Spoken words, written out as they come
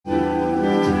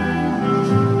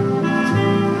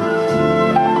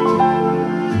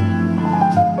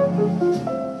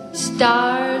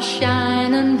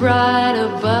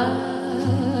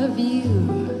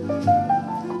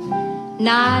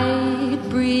Night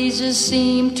breezes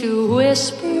seem to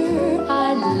whisper,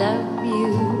 I love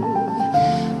you.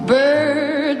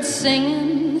 Birds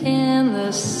singing in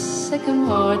the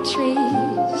sycamore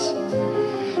trees.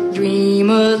 Dream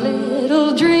a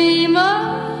little dream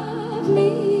of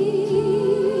me.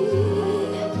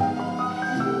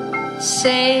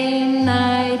 Say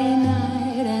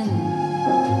nighty-night and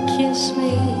kiss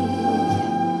me.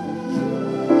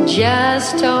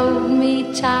 Just hold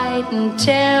me tight and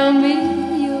tell me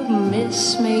you'll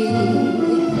miss me.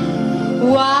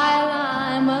 While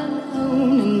I'm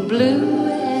alone and blue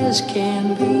as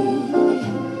can be,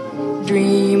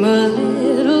 dream a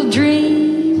little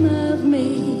dream of me.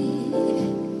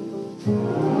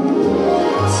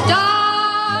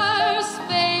 Stars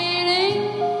fading,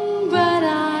 but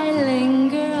I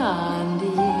linger on,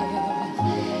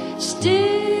 dear,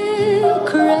 still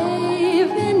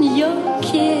craving your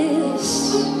kiss.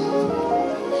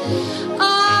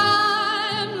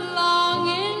 I'm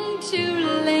longing to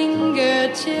linger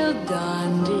till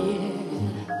dawn, dear,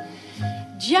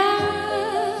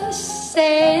 just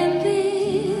saying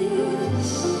this.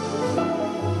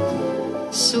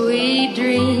 Sweet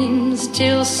dreams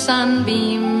till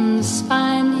sunbeams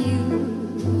find you.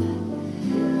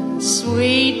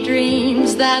 Sweet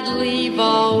dreams that leave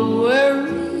all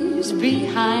worries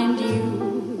behind you.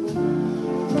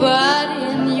 But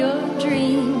in your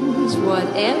dreams,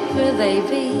 whatever they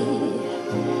be,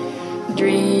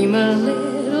 dream a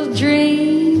little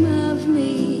dream of me.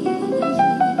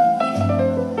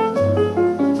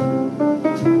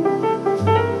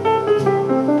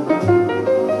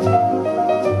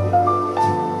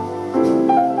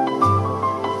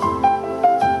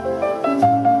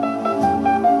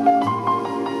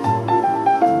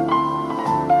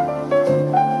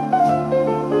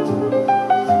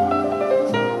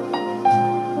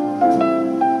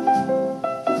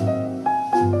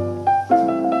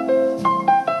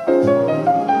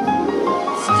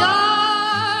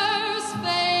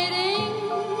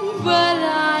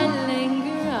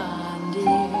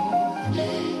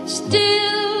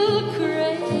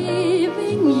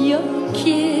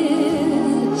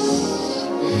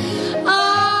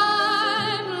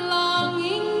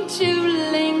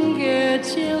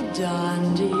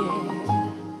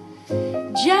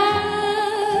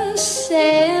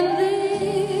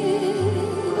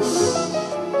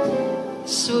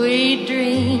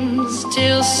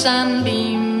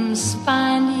 Sunbeams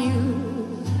find you.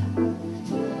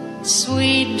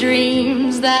 Sweet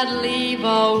dreams that leave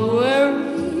all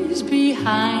worries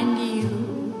behind you.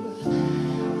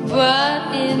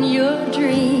 But in your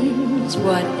dreams,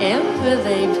 whatever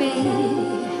they be,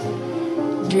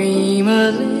 dream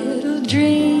a little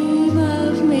dream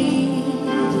of me.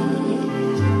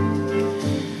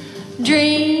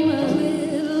 Dream a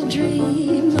little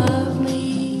dream of me.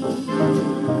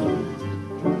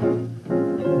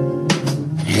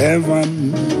 Heaven,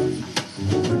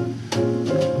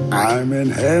 I'm in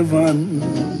heaven,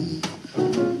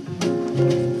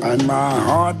 and my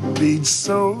heart beats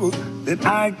so that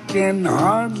I can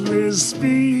hardly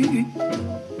speak,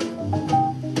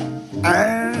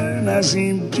 and I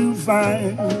seem to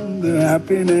find the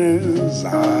happiness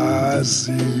I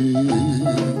see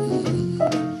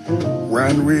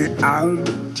when we're out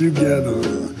together,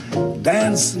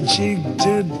 dancing cheek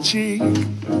to cheek.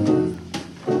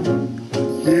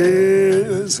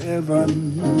 Yes, heaven,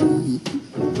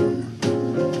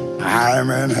 I'm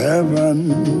in heaven,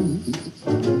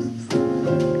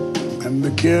 and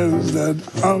the cares that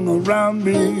hung around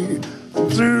me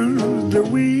through the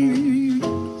week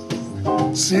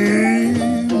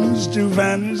seems to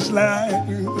vanish like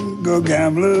a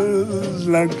gambler's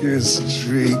lucky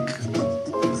streak.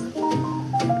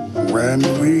 When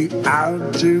we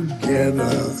out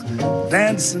together,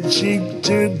 dancing cheek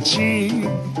to cheek.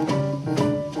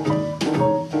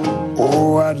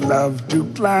 Oh, I'd love to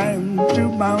climb to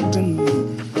mountain,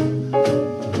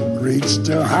 reach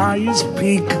the highest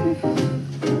peak,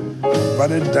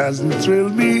 but it doesn't thrill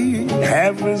me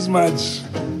half as much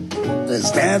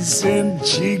as dancing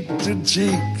cheek to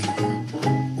cheek.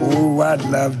 Oh, I'd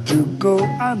love to go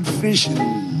out fishing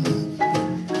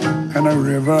in a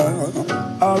river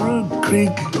or a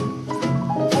creek,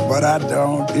 but I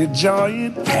don't enjoy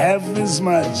it half as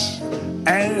much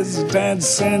as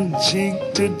dancing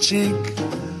cheek to cheek.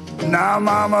 Now,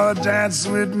 mama, dance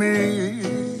with me.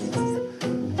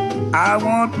 I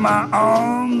want my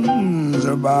arms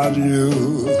about you,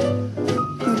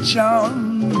 the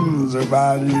charms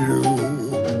about you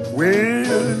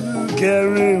will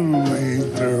carry me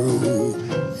through.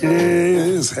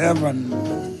 Yes, heaven,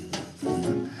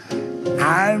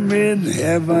 I'm in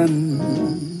heaven,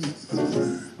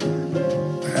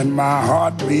 and my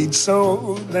heart beats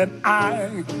so that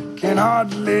I can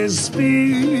hardly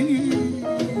speak.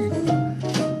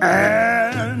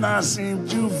 And I seem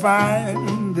to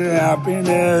find the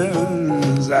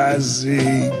happiness I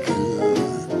seek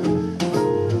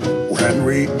when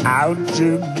we out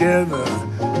together,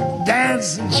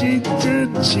 dancing cheek to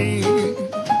cheek.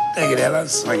 Take it, Ella,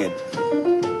 swing it.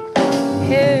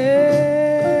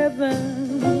 Heaven,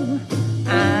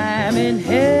 I'm in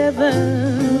heaven,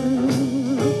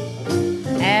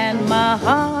 and my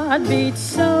heart beats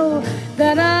so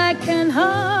that I can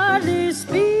hardly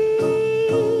speak.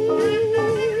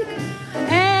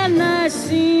 And I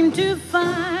seem to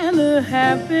find the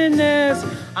happiness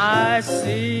I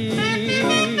seek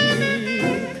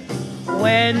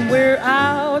when we're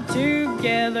out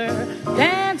together,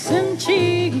 dancing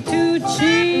cheek to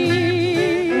cheek.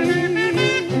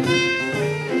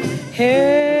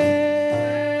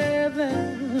 Heaven,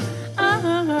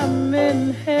 I'm in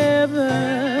heaven,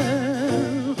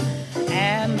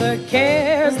 and the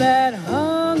cares that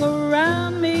hung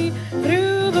around me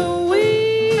through the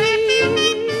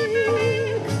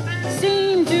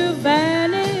seem to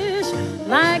vanish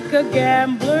like a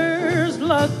gambler's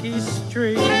lucky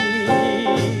streak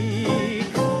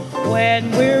when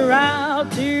we're out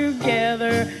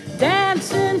together,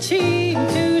 dancing cheek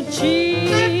to cheek.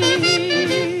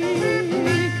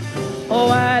 Oh,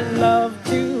 I love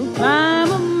to climb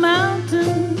a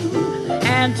mountain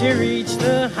and to reach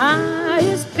the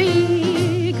highest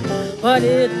peak, but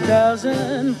it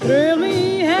doesn't thrill me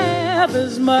half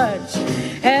as much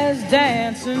as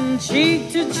dancing cheek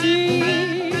to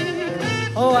cheek.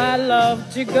 Oh, I love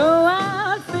to go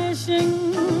out fishing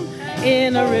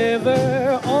in a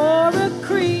river or a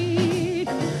creek,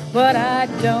 but I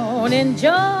don't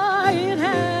enjoy it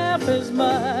half as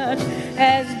much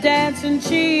as dancing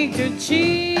cheek to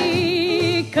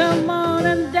cheek. Come on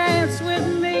and dance with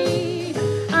me.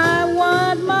 I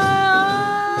want my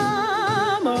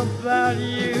arm about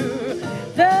you.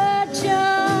 The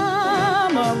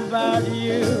charm about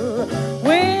you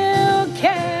will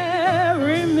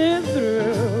carry me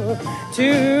through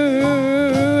to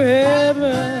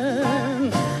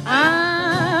heaven.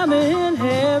 I'm in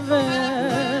heaven,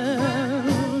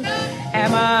 and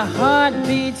my heart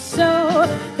beats so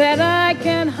that I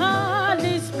can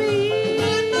hardly speak,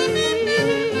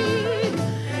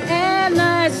 and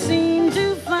I seem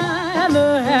to find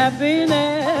the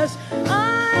happiness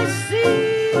I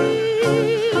seek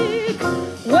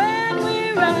when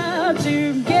we're out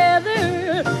together,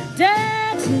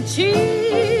 dancing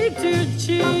cheek to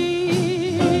cheek.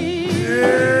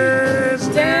 Yes,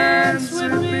 dance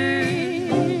with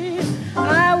me. I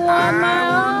want my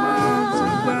arms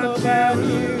about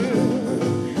you,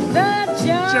 the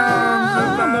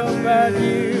charm about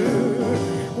you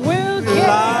will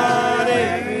carry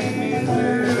me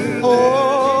through.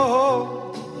 Oh,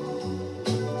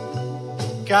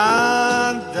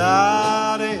 cantare.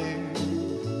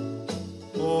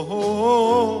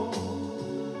 Oh,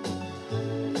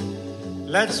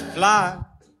 let's fly.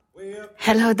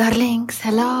 Hello, darlings!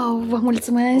 Hello! Vă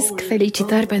mulțumesc!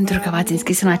 Felicitări pentru că v-ați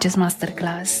înscris în acest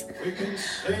masterclass.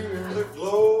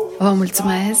 Vă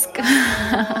mulțumesc!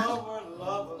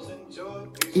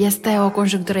 Este o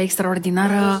conjunctură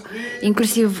extraordinară,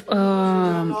 inclusiv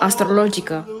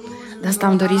astrologică. De asta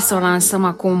am dorit să o lansăm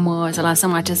acum, să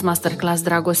lansăm acest masterclass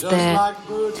Dragoste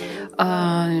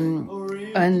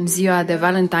în ziua de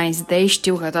Valentine's Day.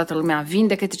 Știu că toată lumea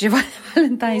vinde câte ceva de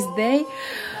Valentine's Day.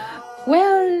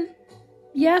 Well,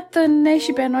 iată-ne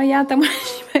și pe noi, iată-mă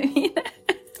și pe mine.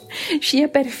 Și e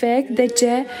perfect. De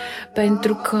ce?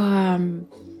 Pentru că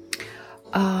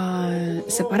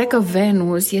se pare că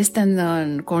Venus este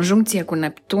în conjuncție cu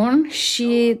Neptun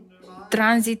și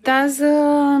tranzitează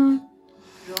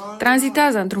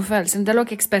într-un fel. Sunt deloc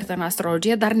expertă în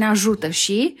astrologie, dar ne ajută.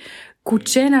 Și cu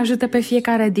ce ne ajută pe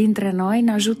fiecare dintre noi?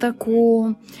 Ne ajută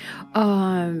cu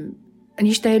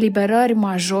niște eliberări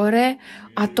majore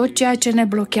a tot ceea ce ne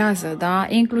blochează, da?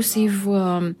 Inclusiv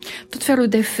tot felul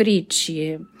de frici.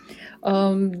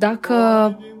 Dacă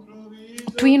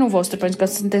twin-ul vostru, pentru că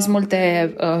sunteți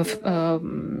multe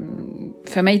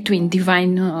femei twin,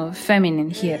 divine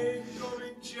feminine here.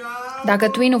 Dacă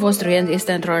twin-ul vostru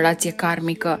este într-o relație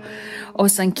karmică, o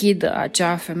să închidă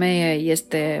acea femeie,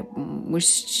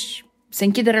 se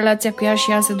închide relația cu ea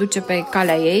și ea se duce pe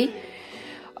calea ei,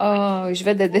 își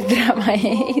vede de drama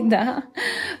ei, da?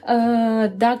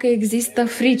 Dacă există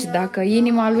frici, dacă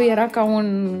inima lui era ca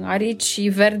un arici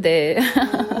verde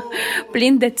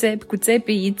plin de țepi, cu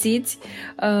țepii ițiți,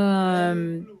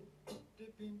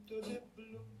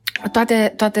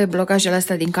 toate blocajele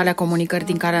astea din calea comunicării,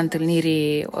 din calea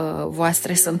întâlnirii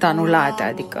voastre sunt anulate,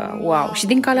 adică wow. Și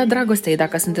din calea dragostei,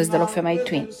 dacă sunteți deloc femei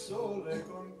twin.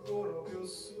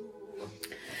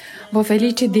 Vă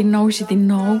felicit din nou și din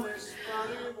nou.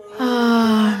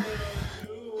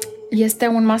 Este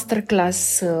un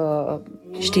masterclass,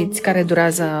 știți, care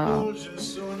durează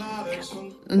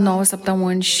 9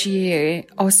 săptămâni și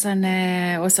o să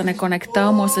ne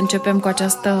conectăm, o să începem cu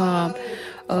această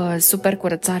super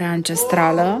curățare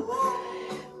ancestrală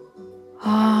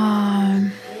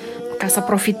ca să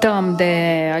profităm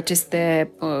de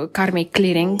aceste karmic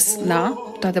clearings,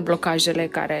 da? Toate blocajele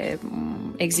care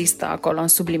există acolo în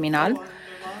subliminal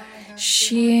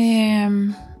și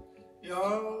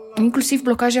inclusiv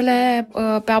blocajele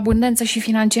pe abundență și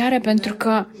financiare, pentru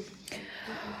că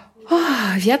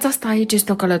viața asta aici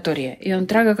este o călătorie, e o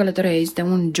întreagă călătorie, este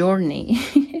un journey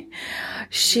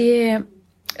și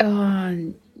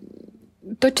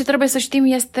tot ce trebuie să știm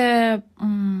este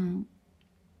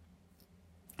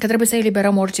că trebuie să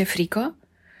eliberăm orice frică,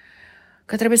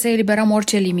 că trebuie să eliberăm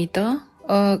orice limită,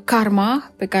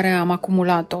 karma pe care am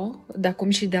acumulat-o de acum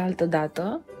și de altă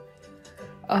dată,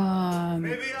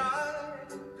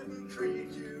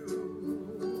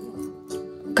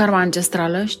 karma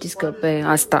ancestrală, știți că pe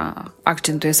asta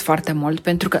accentuez foarte mult,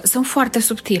 pentru că sunt foarte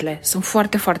subtile, sunt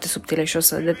foarte, foarte subtile și o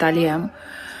să detaliem.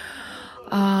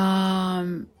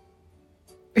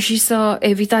 Și să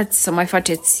evitați să mai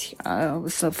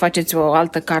faceți o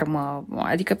altă karmă,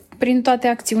 adică prin toate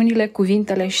acțiunile,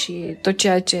 cuvintele și tot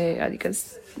ceea ce, adică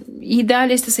ideal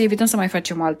este să evităm să mai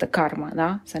facem o altă karmă,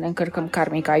 da? Să ne încărcăm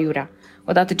karmic aiurea,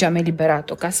 odată ce am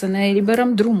eliberat-o, ca să ne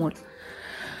eliberăm drumul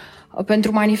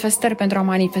pentru manifestări, pentru a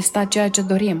manifesta ceea ce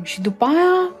dorim. Și după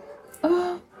aia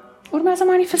urmează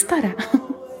manifestarea.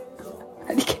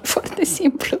 Adică e foarte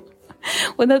simplu.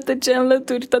 Odată ce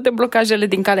înlături toate blocajele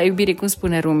din calea iubirii, cum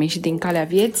spune Rumi, și din calea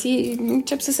vieții,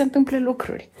 încep să se întâmple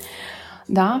lucruri.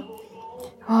 Da?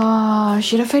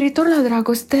 Și referitor la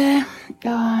dragoste,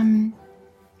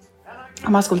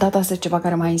 am ascultat astăzi ceva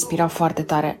care m-a inspirat foarte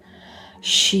tare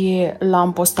și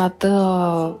l-am postat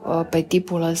pe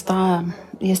tipul ăsta.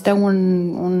 Este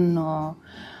un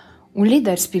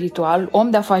lider spiritual, om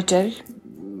de afaceri,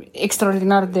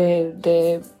 extraordinar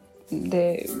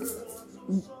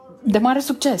de mare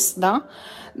succes, da?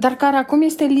 Dar care acum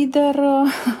este lider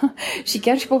și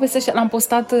chiar și povestește, l-am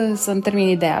postat, să-mi termin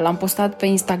ideea, l-am postat pe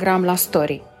Instagram la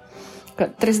story. Că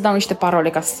trebuie să dau niște parole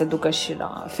ca să se ducă și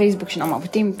la Facebook și n-am avut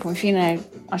timp, în fine,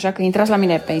 așa că intrați la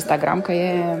mine pe Instagram, că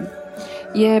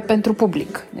e pentru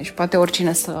public. Deci poate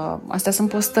oricine să... Astea sunt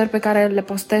postări pe care le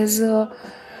postez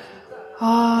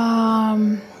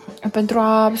pentru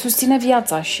a susține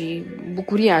viața și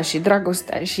bucuria și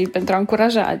dragostea și pentru a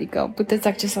încuraja, adică puteți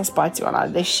accesa spațiul ăla,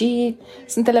 deși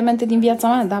sunt elemente din viața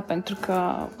mea, da,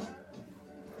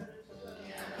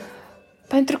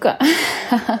 pentru că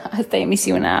asta e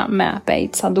misiunea mea pe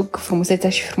aici, să aduc frumusețea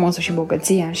și frumosul și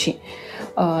bogăția și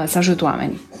să ajut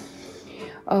oamenii.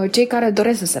 Cei care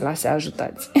doresc să se lase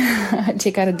ajutați,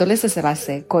 cei care doresc să se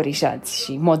lase corișați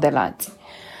și modelați,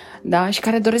 da? Și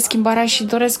care doresc schimbarea și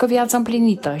doresc o viață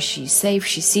împlinită și safe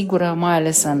și sigură, mai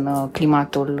ales în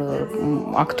climatul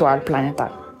actual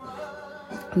planetar.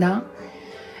 Da?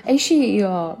 Ei, și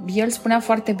el spunea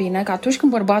foarte bine că atunci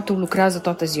când bărbatul lucrează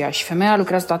toată ziua și femeia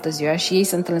lucrează toată ziua și ei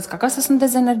se întâlnesc acasă, sunt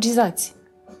dezenergizați.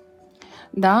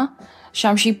 Da? Și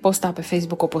am și postat pe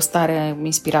Facebook o postare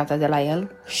inspirată de la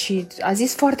el și a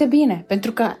zis foarte bine,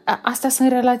 pentru că astea sunt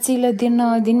relațiile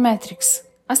din Matrix.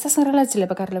 Astea sunt relațiile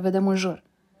pe care le vedem în jur.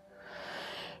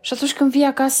 Și atunci când vii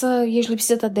acasă, ești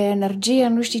lipsită de energie,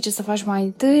 nu știi ce să faci mai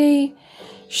întâi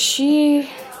și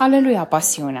aleluia,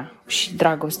 pasiunea și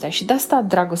dragostea. Și de asta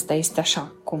dragostea este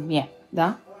așa cum e,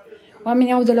 da?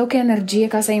 Oamenii au deloc energie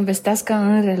ca să investească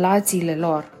în relațiile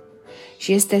lor.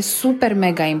 Și este super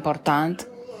mega important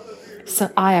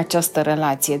să ai această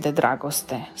relație de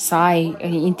dragoste, să ai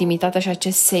intimitatea și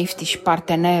acest safety și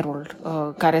partenerul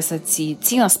care să-ți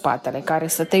țină spatele, care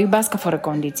să te iubească fără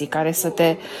condiții, care să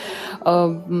te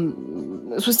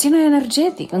susțină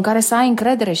energetic, în care să ai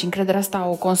încredere și încrederea asta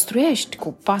o construiești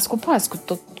cu pas,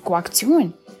 cu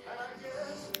acțiuni.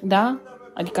 Da?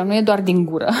 Adică nu e doar din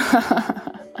gură.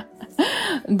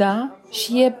 Da?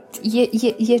 Și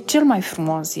e cel mai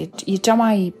frumos, e cea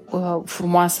mai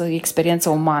frumoasă experiență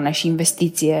umană și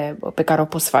investiție pe care o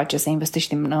poți face, să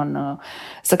investești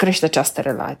să crești această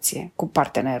relație cu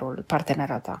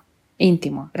partenera ta,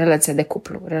 intimă, relația de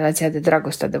cuplu, relația de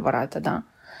dragoste adevărată, da?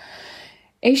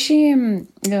 Ei, și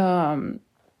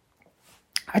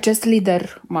acest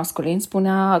lider masculin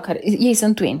spunea, ei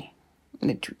sunt twini,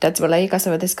 deci uitați-vă la ei ca să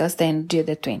vedeți că asta e energie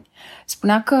de twin.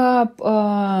 Spunea că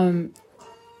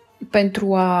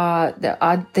pentru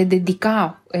a te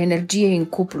dedica energiei în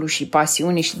cuplu și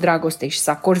pasiune și dragoste și să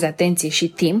acorzi atenție și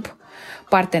timp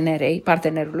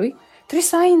partenerului, trebuie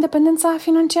să ai independența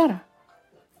financiară.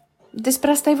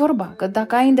 Despre asta e vorba, că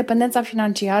dacă ai independența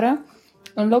financiară,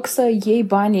 în loc să iei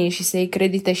banii și să iei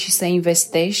credite și să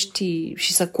investești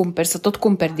și să cumperi, să tot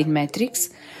cumperi din Matrix,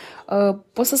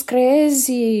 poți să-ți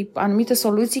creezi anumite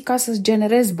soluții ca să-ți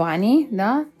generezi banii,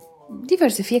 da?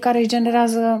 Diverse, fiecare își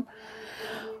generează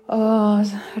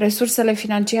resursele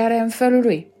financiare în felul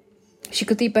lui și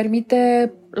cât îi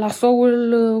permite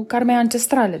lasoul karmei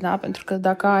ancestrale, da? Pentru că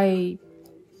dacă ai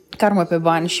karmă pe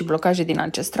bani și blocaje din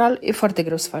ancestral, e foarte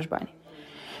greu să faci bani.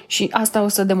 Și asta o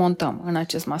să demontăm în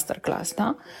acest masterclass,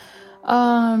 da?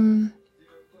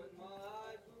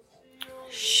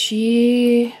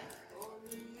 Și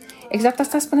exact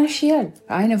asta spunea și el.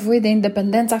 Ai nevoie de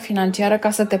independența financiară ca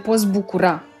să te poți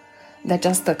bucura de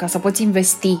această, ca să poți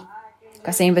investi,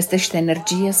 ca să investești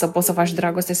energie, să poți să faci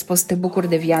dragoste, să poți să te bucuri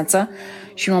de viață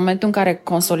și în momentul în care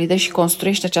consolidezi și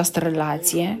construiești această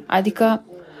relație, adică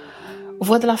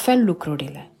văd la fel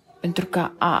lucrurile. Pentru că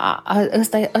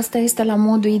ăsta este la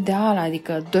modul ideal,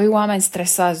 adică doi oameni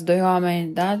stresați, doi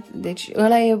oameni, da? Deci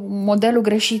ăla e modelul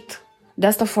greșit. De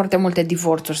asta foarte multe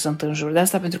divorțuri sunt în jur. De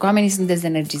asta pentru că oamenii sunt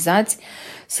dezenergizați,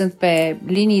 sunt pe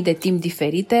linii de timp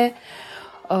diferite,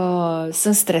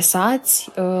 sunt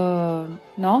stresați,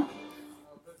 nu?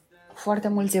 Foarte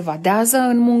mulți evadează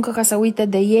în muncă ca să uite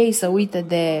de ei, să uite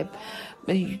de...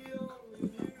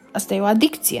 Asta e o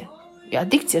adicție. E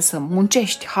adicție să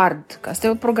muncești hard, că asta e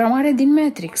o programare din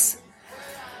Matrix.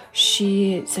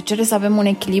 Și se cere să avem un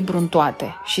echilibru în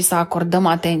toate și să acordăm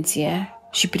atenție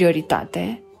și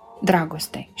prioritate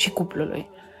dragostei și cuplului.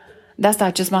 De asta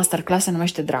acest masterclass se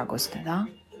numește Dragoste, da?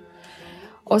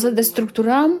 O să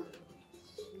destructurăm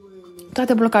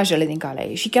toate blocajele din calea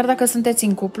ei. Și chiar dacă sunteți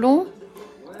în cuplu,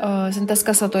 sunteți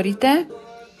căsătorite,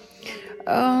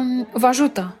 vă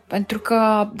ajută, pentru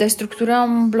că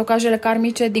destructurăm blocajele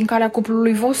karmice din calea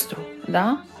cuplului vostru,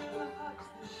 da?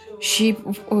 Și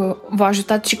vă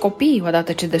ajutați și copiii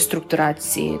odată ce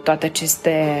destructurați toate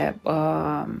aceste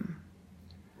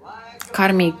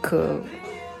karmic,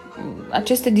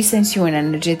 aceste disensiuni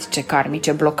energetice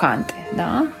karmice blocante,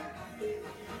 da?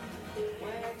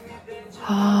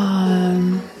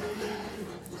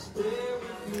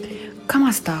 Cam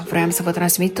asta vreau să vă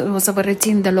transmit. O să vă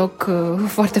rețin deloc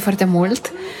foarte, foarte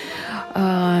mult.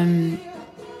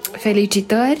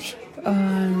 Felicitări!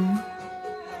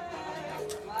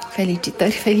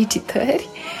 Felicitări!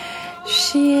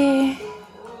 Și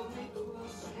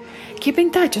keep in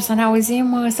touch. O să ne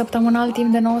auzim săptămânal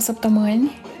timp de 9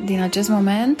 săptămâni din acest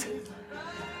moment.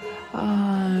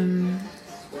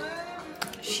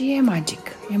 Și e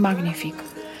magic, e magnific.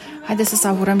 Haideți să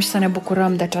savurăm și să ne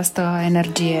bucurăm de această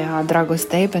energie a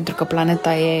dragostei, pentru că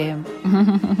planeta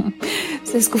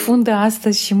se scufundă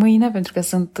astăzi și mâine, pentru că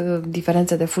sunt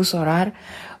diferențe de fus orar,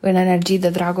 în energii de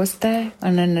dragoste,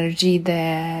 în energii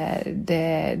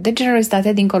de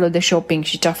generozitate, dincolo de shopping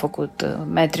și ce a făcut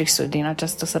Matrix-ul din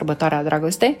această sărbătoare a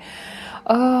dragostei.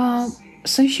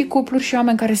 Sunt și cupluri și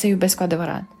oameni care se iubesc cu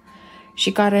adevărat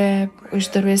și care își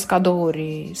dăruiesc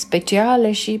cadouri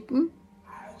speciale și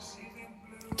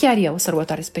chiar e o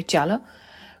sărbătoare specială,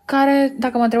 care,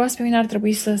 dacă mă întrebați pe mine, ar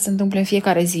trebui să se întâmple în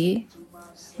fiecare zi,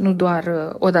 nu doar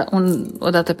o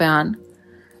dată pe an,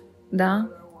 da?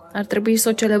 Ar trebui să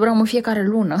o celebrăm în fiecare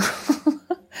lună.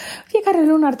 Fiecare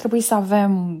lună ar trebui să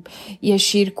avem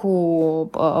ieșiri cu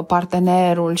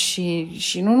partenerul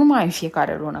și nu numai în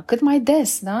fiecare lună, cât mai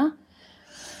des, da?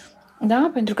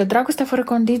 Da? Pentru că dragostea fără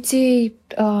condiții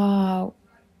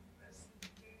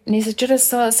ni se cere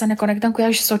să ne conectăm cu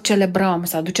ea și să o celebrăm,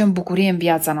 să aducem bucurie în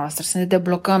viața noastră, să ne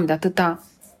deblocăm de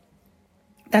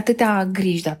atâtea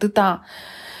griji, de atâta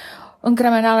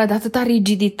încremenală, de atâta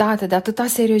rigiditate, de atâta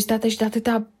seriozitate și de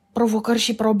atâtea provocări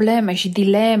și probleme și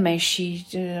dileme și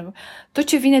tot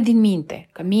ce vine din minte.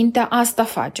 Că mintea asta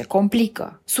face,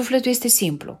 complică. Sufletul este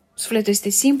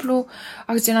simplu,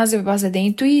 acționează pe bază de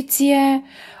intuiție,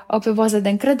 pe bază de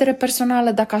încredere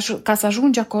personală, dar ca să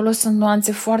ajungi acolo sunt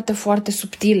nuanțe foarte, foarte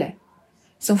subtile.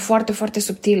 Sunt foarte, foarte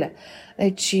subtile.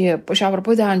 Deci, și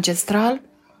apropo de ancestral,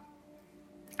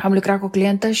 am lucrat cu o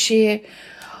clientă și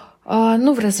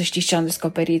nu vreau să știți ce am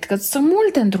descoperit, că sunt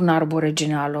multe într-un arbore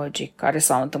genealogic care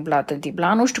s-au întâmplat în timp.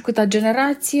 La nu știu câta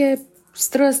generație,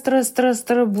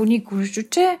 stră, bunicul, nu știu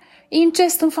ce,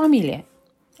 incest în familie.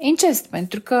 Incest,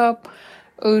 pentru că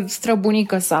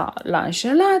străbunica l-a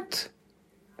înșelat,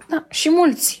 da, și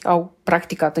mulți au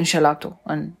practicat înșelatul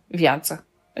în viață.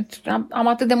 Am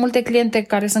atât de multe cliente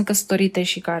care sunt căsătorite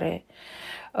și care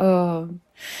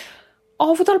au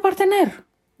avut alt partener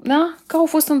da? Că au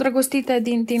fost îndrăgostite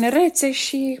din tinerețe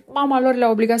și mama lor le-a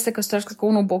obligat să se căsătorească cu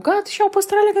unul bogat și au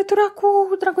păstrat legătura cu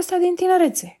dragostea din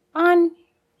tinerețe. Ani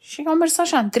și au mers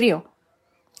așa, în trio.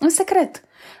 În secret.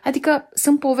 Adică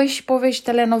sunt povești și povești,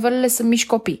 telenovelele sunt mici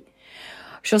copii.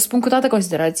 Și o spun cu toată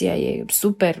considerația, e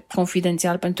super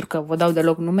confidențial pentru că vă dau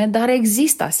deloc nume, dar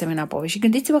există asemenea povești. Și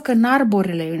gândiți-vă că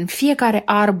în fiecare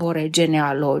arbore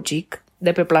genealogic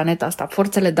de pe planeta asta,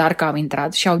 forțele dark au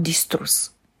intrat și au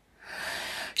distrus.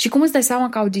 Și cum îți dai seama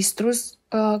că au distrus?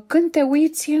 Când te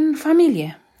uiți în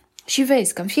familie și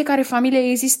vezi că în fiecare familie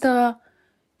există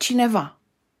cineva.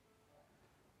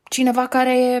 Cineva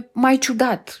care e mai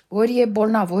ciudat, ori e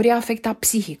bolnav, ori e afectat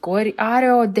psihic, ori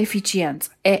are o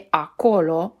deficiență.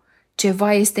 Acolo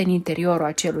ceva este în interiorul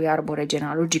acelui arbore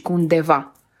genealogic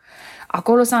undeva.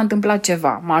 Acolo s-a întâmplat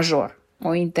ceva major,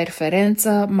 o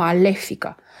interferență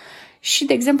malefică. Și,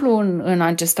 de exemplu, în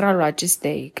ancestralul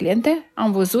acestei cliente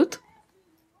am văzut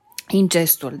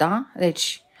incestul, da?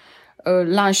 Deci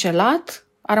l-a înșelat,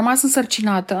 a rămas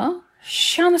însărcinată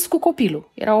și a născut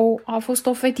copilul. A fost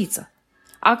o fetiță.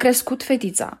 A crescut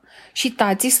fetița și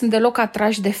tații sunt deloc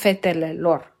atrași de fetele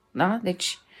lor, da?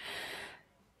 Deci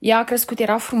ea a crescut,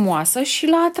 era frumoasă și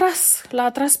l-a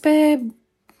atras pe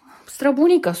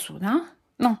străbunicăsul, da?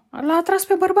 Nu, l-a atras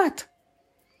pe bărbat.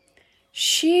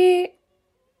 Și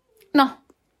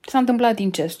s-a întâmplat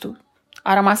incestul,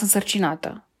 a rămas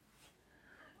însărcinată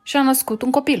și a născut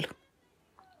un copil,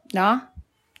 da?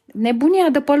 Nebunia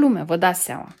de pe lume, vă dați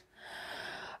seama.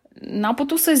 N-a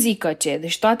putut să zică ce,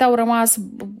 deci toate au rămas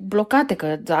blocate,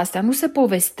 că astea nu se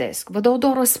povestesc. Vă dau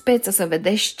doar o speță să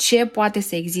vedeți ce poate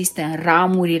să existe în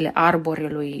ramurile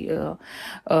arborelui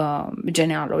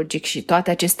genealogic și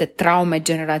toate aceste traume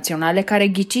generaționale care,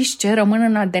 ghiciți ce, rămân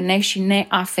în ADN și ne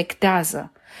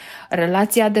afectează.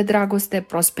 Relația de dragoste,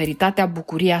 prosperitatea,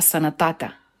 bucuria,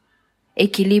 sănătatea,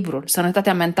 echilibrul,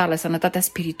 sănătatea mentală, sănătatea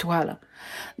spirituală.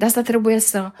 De asta trebuie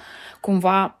să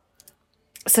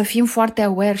fim foarte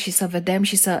aware și să vedem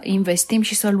și să investim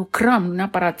și să lucrăm, nu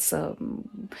neapărat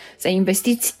să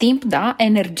investiți timp, da,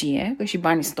 energie, că și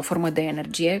banii sunt o formă de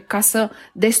energie, ca să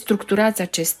destructurați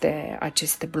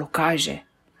aceste blocaje.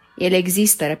 Ele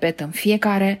există, repet, în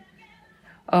fiecare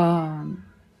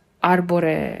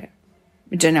arbore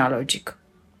genealogic.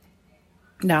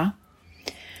 Da?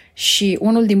 Și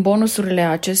unul din bonusurile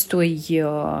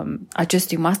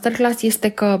acestui masterclass este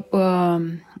că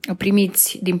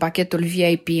primiți din pachetul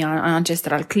VIP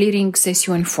Ancestral Clearing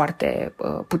sesiuni foarte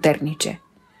puternice.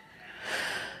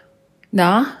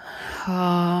 Da?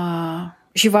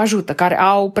 Și vă ajută, care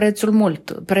au prețul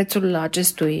mult. Prețul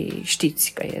acestui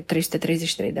știți că e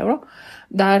 333 de euro,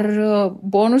 dar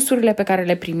bonusurile pe care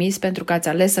le primiți pentru că ați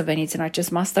ales să veniți în acest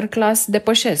masterclass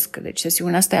depășesc. Deci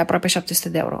sesiunea asta e aproape 700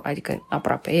 de euro, adică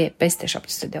aproape, e peste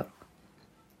 700 de euro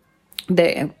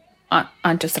de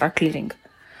Ancestral Clearing,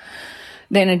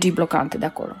 de energii blocante de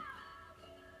acolo.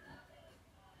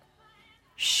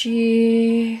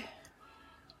 Și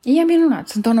e minunat.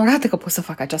 Sunt onorată că pot să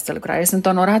fac această lucrare. Sunt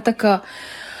onorată că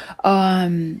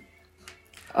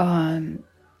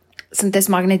sunteți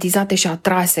magnetizate și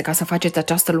atrase ca să faceți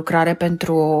această lucrare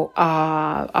pentru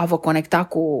a vă conecta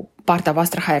cu partea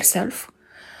voastră higher self.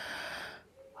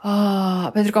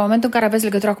 Pentru că în momentul în care aveți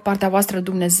legătura cu partea voastră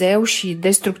Dumnezeu și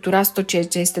destructurați tot ceea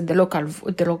ce este deloc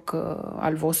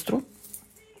al vostru,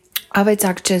 aveți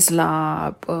acces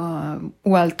la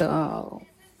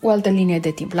o altă linie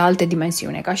de timp, la alte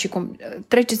dimensiuni, ca și cum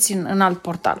treceți în alt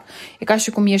portal. E ca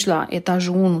și cum ești la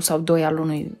etajul 1 sau 2 al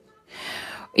unui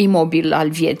imobil al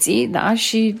vieții, da?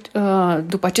 Și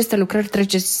după aceste lucrări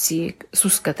treceți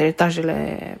sus către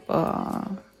etajele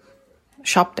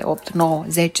 7, 8, 9,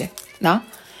 10, da?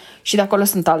 Și de acolo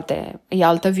sunt e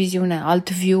altă viziune, alt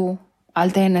view,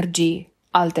 alte energii,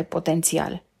 alte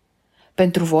potențiale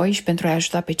pentru voi și pentru a-i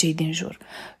ajuta pe cei din jur.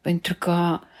 Pentru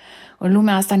că în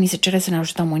lumea asta ni se cere să ne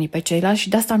ajutăm unii pe ceilalți și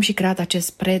de asta am și creat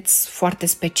acest preț foarte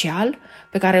special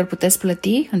pe care îl puteți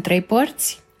plăti în 3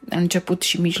 părți, început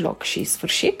și mijloc și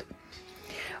sfârșit.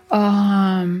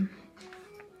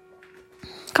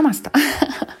 Cam asta.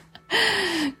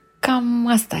 Cam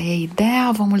asta e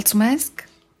ideea. Vă mulțumesc,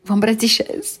 vă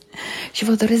îmbrățișez și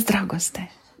vă doresc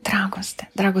dragoste. Dragoste.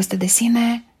 Dragoste de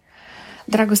sine,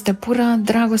 dragoste pură,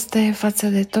 dragoste față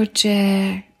de tot ce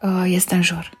este în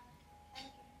jur.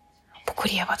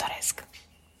 Bucurie vă doresc!